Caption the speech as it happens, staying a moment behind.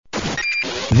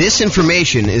This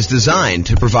information is designed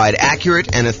to provide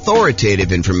accurate and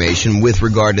authoritative information with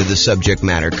regard to the subject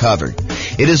matter covered.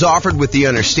 It is offered with the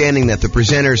understanding that the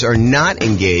presenters are not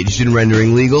engaged in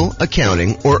rendering legal,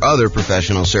 accounting, or other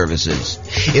professional services.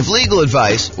 If legal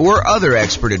advice or other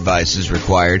expert advice is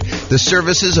required, the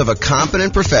services of a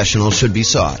competent professional should be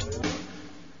sought.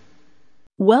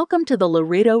 Welcome to the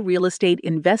Laredo Real Estate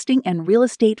Investing and Real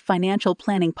Estate Financial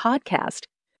Planning Podcast.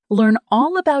 Learn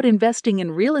all about investing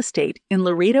in real estate in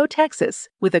Laredo, Texas,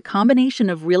 with a combination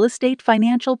of real estate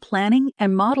financial planning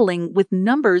and modeling with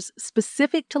numbers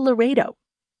specific to Laredo,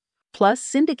 plus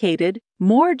syndicated,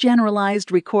 more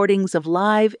generalized recordings of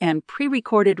live and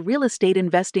pre-recorded real estate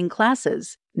investing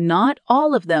classes, not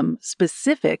all of them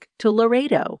specific to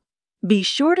Laredo. Be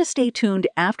sure to stay tuned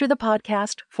after the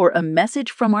podcast for a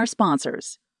message from our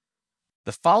sponsors.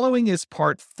 The following is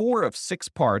part 4 of 6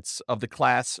 parts of the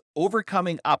class,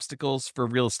 Overcoming Obstacles for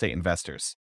Real Estate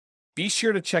Investors. Be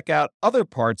sure to check out other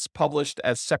parts published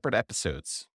as separate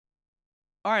episodes.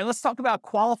 All right, let's talk about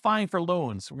qualifying for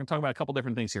loans. We're going to talk about a couple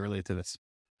different things here related to this.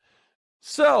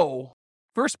 So,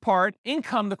 first part,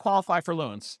 income to qualify for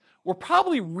loans. We're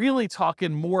probably really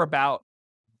talking more about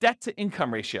debt to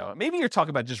income ratio. Maybe you're talking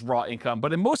about just raw income,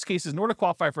 but in most cases, in order to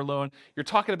qualify for a loan, you're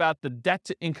talking about the debt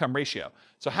to income ratio.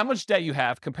 So how much debt you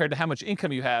have compared to how much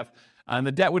income you have, and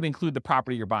the debt would include the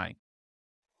property you're buying.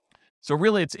 So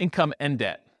really it's income and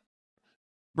debt.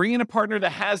 Bring in a partner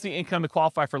that has the income to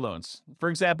qualify for loans. For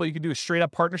example, you could do a straight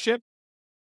up partnership,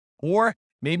 or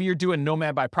maybe you're doing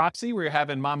nomad by proxy where you're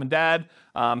having mom and dad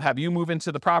have you move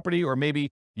into the property, or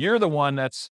maybe you're the one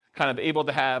that's kind of able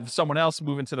to have someone else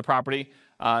move into the property.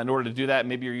 In order to do that,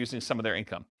 maybe you're using some of their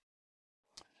income.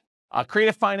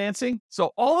 Creative financing.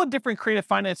 So all the different creative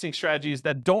financing strategies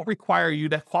that don't require you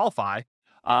to qualify,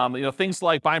 things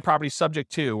like buying properties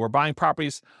subject to, or buying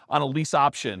properties on a lease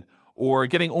option, or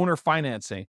getting owner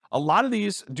financing. A lot of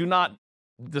these do not,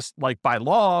 just like by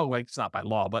law, like it's not by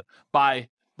law, but by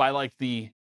like the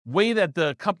way that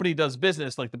the company does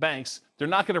business, like the banks, they're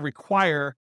not going to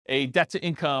require a debt to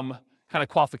income kind of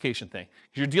qualification thing.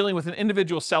 You're dealing with an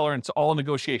individual seller and it's all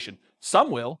negotiation. Some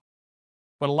will,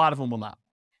 but a lot of them will not.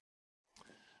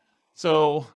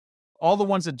 So all the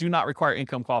ones that do not require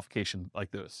income qualification,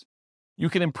 like those. You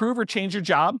can improve or change your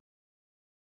job.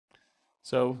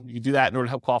 So you do that in order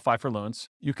to help qualify for loans.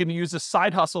 You can use a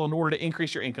side hustle in order to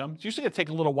increase your income. It's usually going to take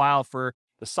a little while for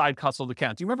the side hustle to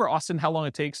count. Do you remember, Austin, how long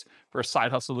it takes for a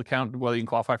side hustle to count whether you can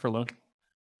qualify for a loan?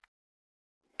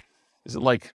 Is it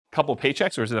like couple of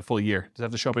paychecks, or is it a full year? Does it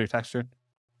have to show up on your tax return?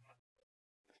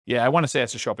 Yeah, I want to say it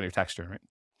has to show up on your tax return, right?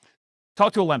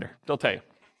 Talk to a lender. They'll tell you.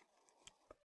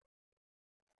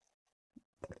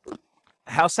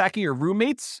 House hacking your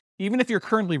roommates, even if you're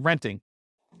currently renting.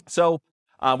 So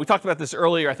we talked about this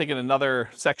earlier, I think in another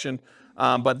section,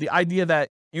 but the idea that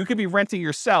you could be renting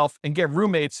yourself and get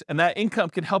roommates, and that income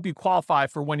can help you qualify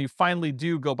for when you finally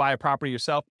do go buy a property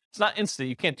yourself. It's not instant.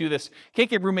 You can't do this. You can't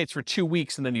get roommates for 2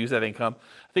 weeks and then use that income.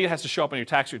 I think it has to show up on your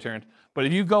tax return. But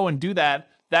if you go and do that,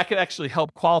 that could actually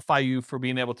help qualify you for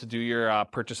being able to do your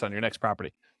purchase on your next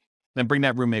property. Then bring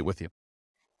that roommate with you.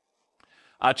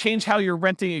 Change how you're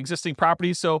renting existing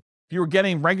properties. So if you were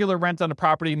getting regular rent on a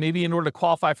property, maybe in order to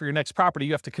qualify for your next property,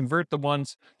 you have to convert the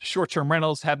ones to short-term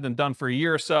rentals, have them done for a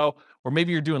year or so. Or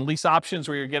maybe you're doing lease options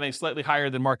where you're getting slightly higher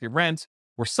than market rent,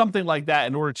 or something like that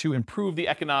in order to improve the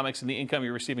economics and the income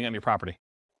you're receiving on your property.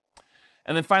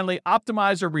 And then finally,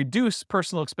 optimize or reduce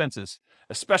personal expenses,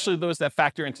 especially those that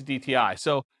factor into DTI.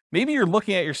 So maybe you're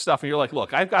looking at your stuff and you're like,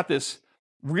 look, I've got this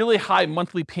really high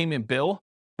monthly payment bill,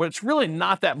 but it's really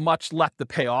not that much left to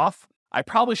pay off. I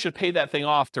probably should pay that thing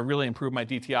off to really improve my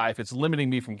DTI if it's limiting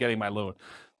me from getting my loan.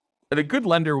 And a good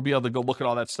lender will be able to go look at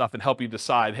all that stuff and help you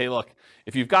decide, hey, look,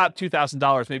 if you've got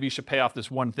 $2,000, maybe you should pay off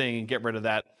this one thing and get rid of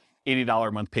that $80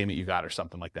 a month payment you got or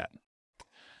something like that.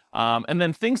 And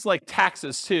then things like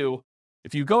taxes too.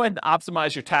 If you go ahead and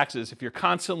optimize your taxes, if you're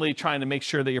constantly trying to make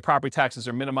sure that your property taxes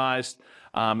are minimized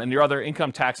and your other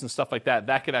income tax and stuff like that,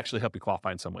 that could actually help you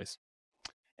qualify in some ways.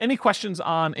 Any questions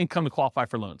on income to qualify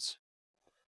for loans?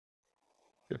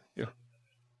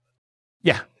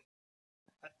 Yeah.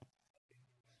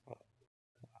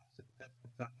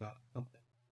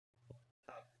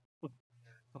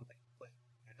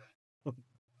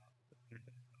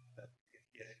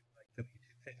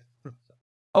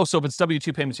 Oh, so if it's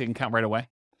W-2 payments, you can count right away?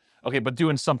 Okay, but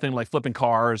doing something like flipping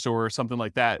cars or something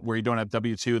like that where you don't have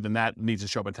W-2, then that needs to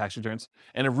show up on tax returns.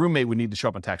 And a roommate would need to show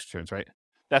up on tax returns, right?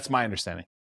 That's my understanding.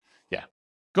 Yeah.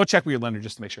 Go check with your lender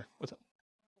just to make sure. What's up?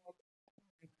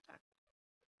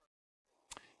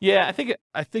 Yeah,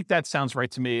 I think that sounds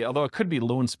right to me, although it could be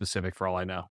loan specific for all I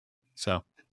know. So.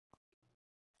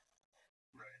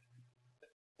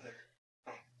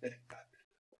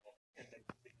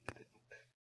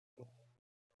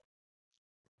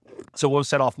 So what was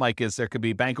set off, Mike, is there could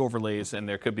be bank overlays and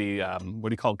there could be, what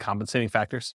do you call it, compensating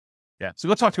factors? Yeah. So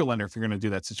go talk to a lender if you're going to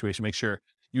do that situation. Make sure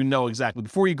you know exactly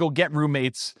before you go get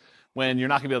roommates when you're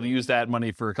not going to be able to use that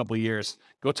money for a couple of years.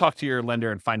 Go talk to your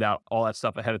lender and find out all that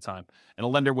stuff ahead of time. And a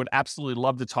lender would absolutely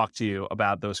love to talk to you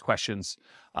about those questions,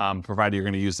 provided you're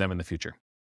going to use them in the future,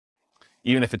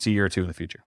 even if it's a year or two in the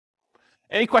future.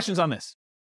 Any questions on this?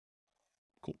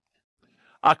 Cool.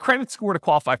 Credit score to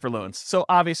qualify for loans. So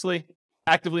obviously,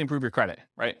 actively improve your credit,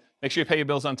 right? Make sure you pay your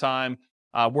bills on time.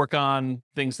 Work on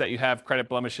things that you have credit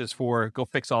blemishes for. Go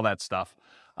fix all that stuff.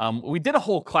 We did a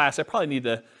whole class. I probably need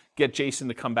to get Jason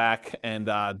to come back and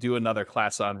do another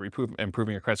class on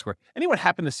improving your credit score. Anyone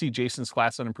happen to see Jason's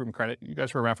class on improving credit? You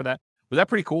guys were around for that? Was that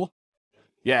pretty cool?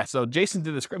 Yeah, so Jason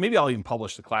did this. Maybe I'll even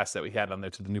publish the class that we had on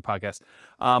there to the new podcast.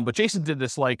 But Jason did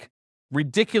this like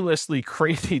ridiculously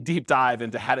crazy deep dive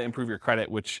into how to improve your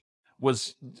credit, which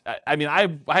was, I mean,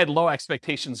 I had low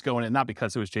expectations going in, not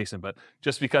because it was Jason, but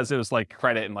just because it was like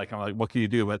credit and like, I'm like, what can you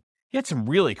do? But he had some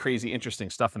really crazy,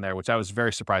 interesting stuff in there, which I was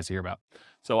very surprised to hear about.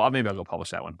 So maybe I'll go publish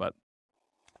that one. But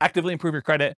actively improve your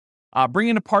credit. Bring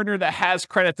in a partner that has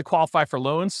credit to qualify for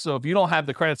loans. So if you don't have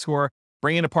the credit score,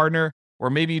 bring in a partner, or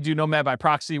maybe you do Nomad by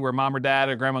proxy where mom or dad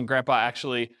or grandma and grandpa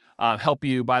actually help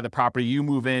you buy the property. You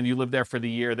move in, you live there for the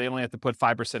year. They only have to put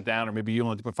 5% down, or maybe you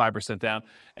only have to put 5% down,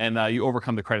 and you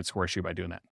overcome the credit score issue by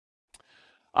doing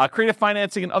that. Creative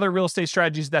financing and other real estate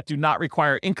strategies that do not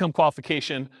require income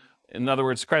qualification. In other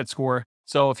words, credit score.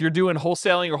 So if you're doing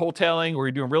wholesaling or wholetailing, or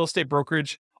you're doing real estate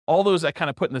brokerage, all those I kind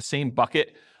of put in the same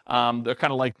bucket. They're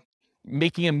kind of like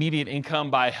making immediate income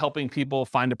by helping people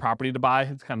find a property to buy.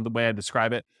 It's kind of the way I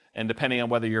describe it. And depending on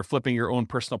whether you're flipping your own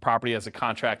personal property as a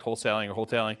contract wholesaling or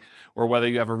wholetailing, or whether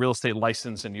you have a real estate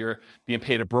license and you're being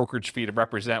paid a brokerage fee to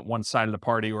represent one side of the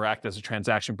party or act as a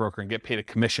transaction broker and get paid a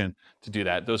commission to do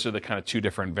that. Those are the kind of two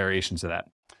different variations of that.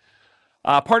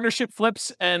 Partnership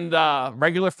flips and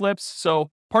regular flips.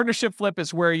 So partnership flip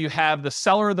is where you have the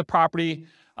seller of the property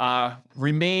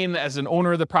remain as an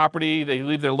owner of the property. They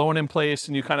leave their loan in place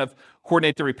and you kind of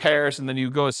coordinate the repairs, and then you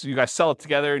guys sell it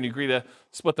together and you agree to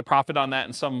split the profit on that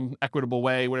in some equitable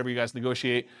way, whatever you guys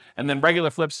negotiate. And then regular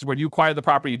flips is where you acquire the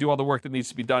property, you do all the work that needs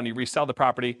to be done, you resell the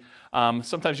property.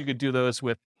 Sometimes you could do those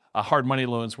with hard money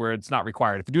loans where it's not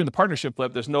required. If you're doing the partnership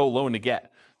flip, there's no loan to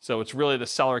get. So it's really the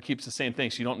seller keeps the same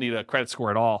thing, so you don't need a credit score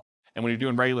at all. And when you're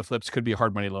doing regular flips, it could be a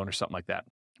hard money loan or something like that.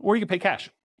 Or you can pay cash.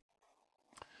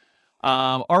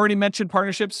 Already mentioned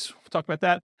partnerships. We'll talk about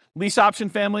that. Lease option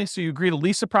family. So you agree to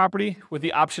lease a property with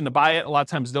the option to buy it. A lot of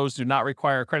times those do not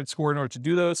require a credit score in order to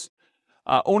do those.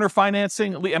 Owner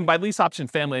financing. And by lease option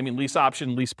family, I mean lease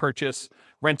option, lease purchase,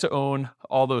 rent to own,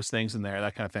 all those things in there,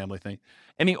 that kind of family thing.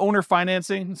 Any owner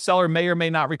financing, seller may or may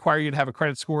not require you to have a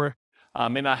credit score,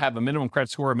 may not have a minimum credit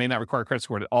score, may not require a credit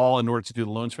score at all in order to do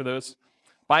the loans for those.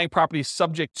 Buying properties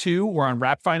subject to or on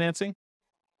wrap financing.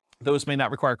 Those may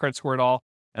not require a credit score at all.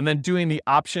 And then doing the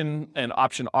option and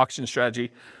option auction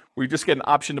strategy, where you just get an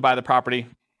option to buy the property,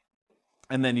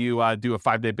 and then you do a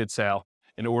 5-day bid sale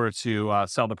in order to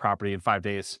sell the property in 5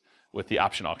 days with the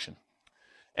option auction.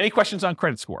 Any questions on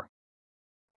credit score?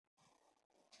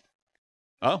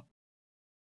 Oh.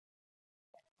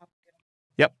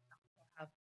 Yep.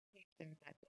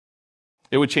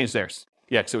 It would change theirs.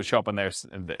 Yeah, because it would show up on theirs.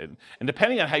 And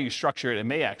depending on how you structure it, it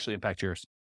may actually impact yours.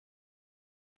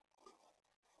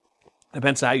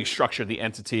 Depends on how you structure the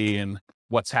entity and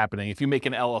what's happening. If you make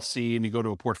an LLC and you go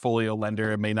to a portfolio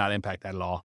lender, it may not impact that at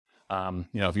all.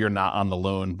 If you're not on the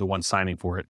loan, the one signing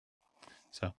for it.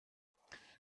 So,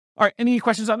 all right, any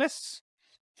questions on this?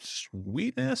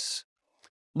 Sweetness.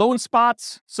 Loan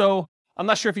spots. So I'm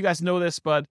not sure if you guys know this,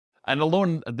 but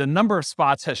the number of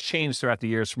spots has changed throughout the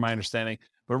years from my understanding.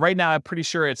 But right now, I'm pretty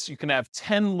sure you can have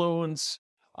 10 loans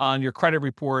on your credit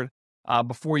report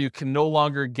before you can no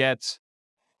longer get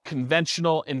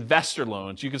conventional investor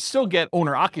loans. You can still get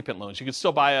owner-occupant loans. You can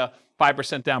still buy a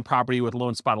 5% down property with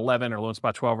loan spot 11 or loan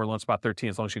spot 12 or loan spot 13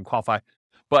 as long as you can qualify.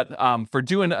 But for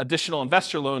doing additional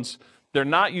investor loans, they're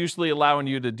not usually allowing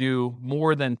you to do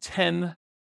more than 10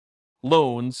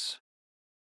 loans.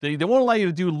 They won't allow you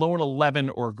to do loan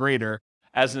 11 or greater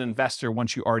as an investor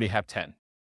once you already have 10.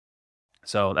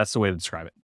 So that's the way to describe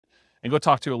it. And go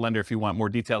talk to a lender if you want more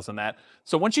details on that.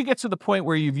 So once you get to the point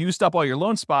where you've used up all your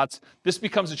loan spots, this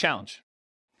becomes a challenge.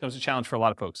 It becomes a challenge for a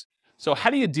lot of folks. So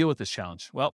how do you deal with this challenge?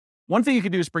 Well, one thing you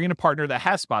can do is bring in a partner that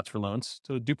has spots for loans.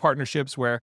 So do partnerships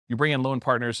where you bring in loan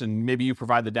partners and maybe you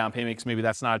provide the down payment because maybe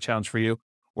that's not a challenge for you.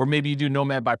 Or maybe you do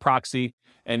Nomad by proxy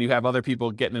and you have other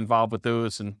people getting involved with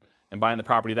those and buying the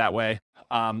property that way.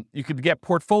 You could get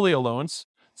portfolio loans.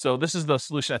 So this is the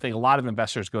solution I think a lot of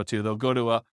investors go to. They'll go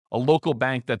to a a local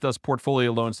bank that does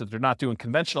portfolio loans, that they're not doing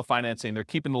conventional financing, they're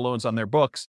keeping the loans on their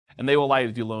books, and they will allow you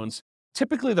to do loans.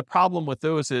 Typically, the problem with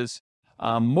those is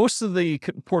most of the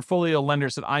portfolio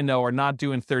lenders that I know are not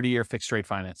doing 30-year fixed rate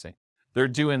financing. They're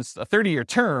doing a 30-year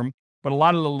term, but a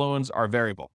lot of the loans are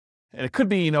variable. And it could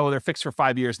be, they're fixed for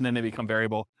 5 years and then they become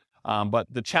variable. But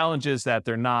the challenge is that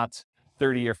they're not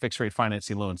 30-year fixed rate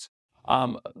financing loans.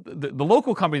 The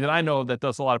local company that I know that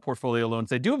does a lot of portfolio loans,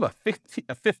 they do have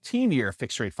a 15-year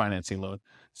fixed rate financing loan.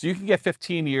 So you can get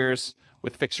 15 years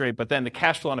with fixed rate, but then the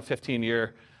cash flow on a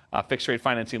 15-year fixed rate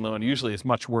financing loan usually is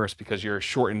much worse because your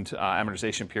shortened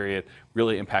amortization period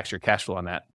really impacts your cash flow on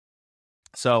that.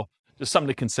 So just something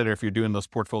to consider if you're doing those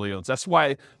portfolio loans. That's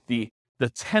why the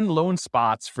 10 loan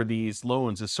spots for these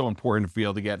loans is so important to be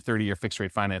able to get 30-year fixed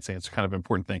rate financing. It's kind of an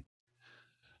important thing.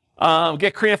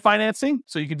 Get creative financing.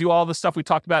 So you can do all the stuff we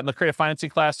talked about in the creative financing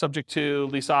class, subject to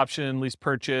lease option, lease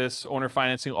purchase, owner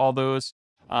financing, all those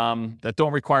that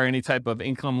don't require any type of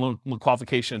income loan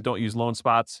qualification and don't use loan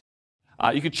spots.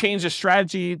 You could change the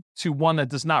strategy to one that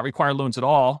does not require loans at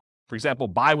all. For example,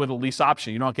 buy with a lease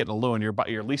option. You're not getting a loan.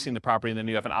 You're leasing the property and then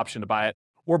you have an option to buy it,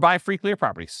 or buy free clear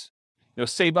properties.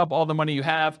 Save up all the money you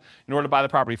have in order to buy the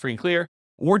property free and clear,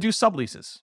 or do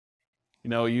subleases.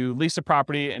 You lease a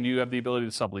property and you have the ability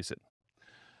to sublease it.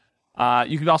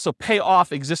 You can also pay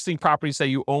off existing properties that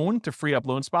you own to free up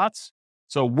loan spots.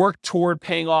 So work toward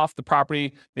paying off the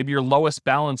property, maybe your lowest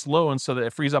balance loan, so that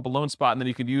it frees up a loan spot, and then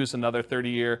you could use another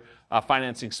 30-year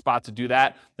financing spot to do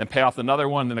that, then pay off another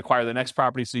one, then acquire the next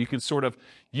property. So you can sort of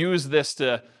use this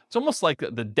it's almost like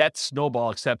the debt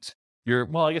snowball, except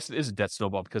I guess it is a debt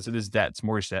snowball because it is debt, it's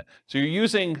mortgage debt. So you're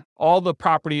using all the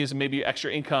properties and maybe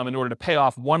extra income in order to pay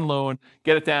off one loan,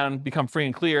 get it down, become free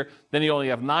and clear. Then you only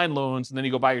have 9 loans, and then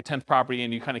you go buy your 10th property,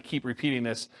 and you kind of keep repeating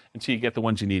this until you get the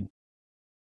ones you need.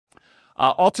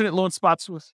 Alternate loan spots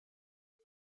with...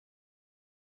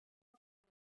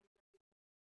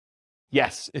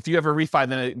 Yes, if you have a refi,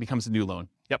 then it becomes a new loan.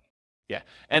 Yep, yeah.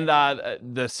 And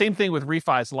the same thing with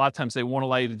refis. A lot of times they won't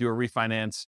allow you to do a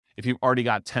refinance if you've already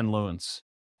got 10 loans.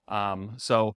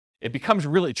 So it becomes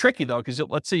really tricky though, because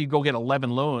let's say you go get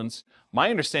 11 loans. My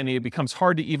understanding, it becomes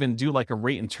hard to even do like a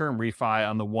rate and term refi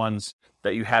on the ones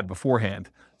that you had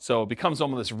beforehand. So it becomes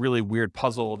almost this really weird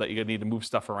puzzle that you need to move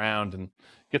stuff around, and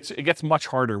it gets much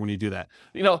harder when you do that.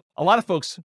 A lot of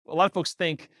folks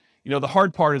think, the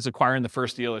hard part is acquiring the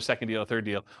first deal or second deal or third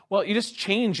deal. Well, you just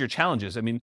change your challenges. I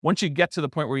mean, once you get to the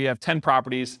point where you have 10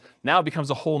 properties, now it becomes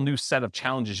a whole new set of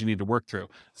challenges you need to work through.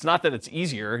 It's not that it's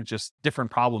easier, just different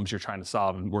problems you're trying to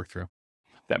solve and work through.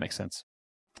 If that makes sense.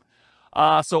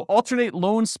 So alternate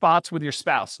loan spots with your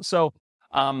spouse. So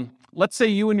let's say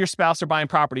you and your spouse are buying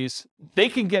properties. They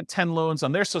can get 10 loans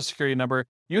on their Social Security number.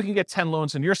 You can get 10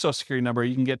 loans on your Social Security number.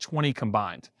 You can get 20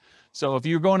 combined. So if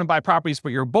you're going to buy properties,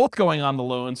 but you're both going on the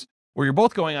loans, or you're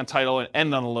both going on title and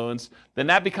end on the loans, then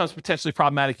that becomes potentially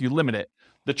problematic. You limit it.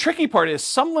 The tricky part is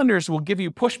some lenders will give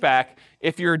you pushback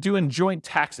if you're doing joint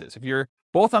taxes. If you're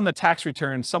both on the tax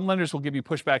return, some lenders will give you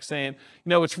pushback saying,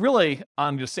 it's really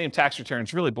on the same tax return.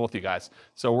 It's really both you guys.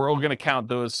 So we're all going to count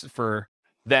those for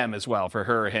them as well, for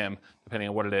her or him, depending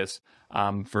on what it is,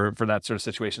 for that sort of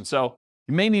situation. So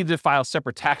you may need to file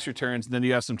separate tax returns, and then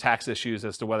you have some tax issues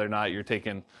as to whether or not you're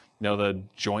taking, the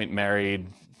joint married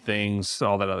things,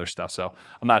 all that other stuff. So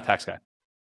I'm not a tax guy.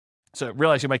 So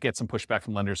realize you might get some pushback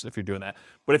from lenders if you're doing that.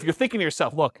 But if you're thinking to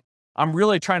yourself, look, I'm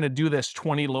really trying to do this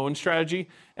 20 loan strategy,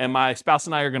 and my spouse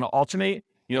and I are going to alternate,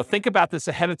 think about this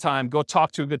ahead of time. Go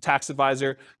talk to a good tax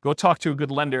advisor, go talk to a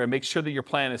good lender, and make sure that your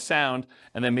plan is sound.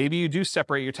 And then maybe you do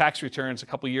separate your tax returns a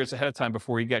couple of years ahead of time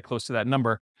before you get close to that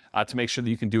number to make sure that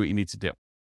you can do what you need to do.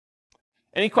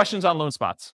 Any questions on loan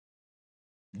spots?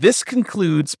 This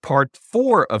concludes part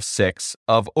 4 of 6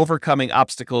 of Overcoming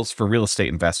Obstacles for Real Estate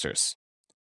Investors.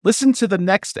 Listen to the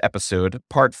next episode,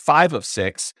 part 5 of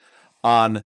 6,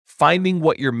 on finding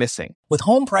what you're missing. With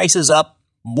home prices up,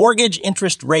 mortgage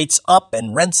interest rates up,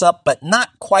 and rents up, but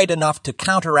not quite enough to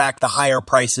counteract the higher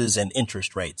prices and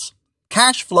interest rates.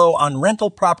 Cash flow on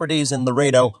rental properties in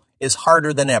Laredo is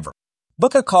harder than ever.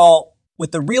 Book a call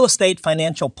with the Real Estate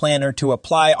Financial Planner to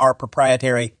apply our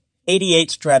proprietary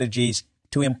 88 strategies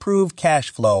to improve cash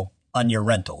flow on your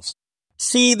rentals.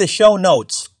 See the show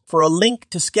notes for a link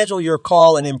to schedule your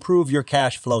call and improve your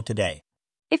cash flow today.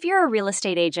 If you're a real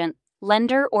estate agent,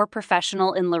 lender, or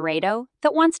professional in Laredo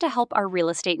that wants to help our real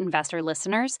estate investor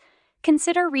listeners,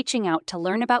 consider reaching out to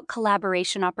learn about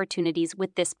collaboration opportunities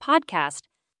with this podcast.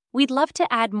 We'd love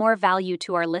to add more value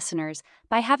to our listeners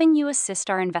by having you assist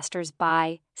our investors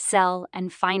buy, sell,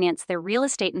 and finance their real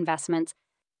estate investments.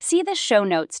 See the show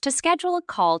notes to schedule a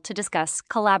call to discuss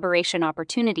collaboration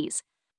opportunities.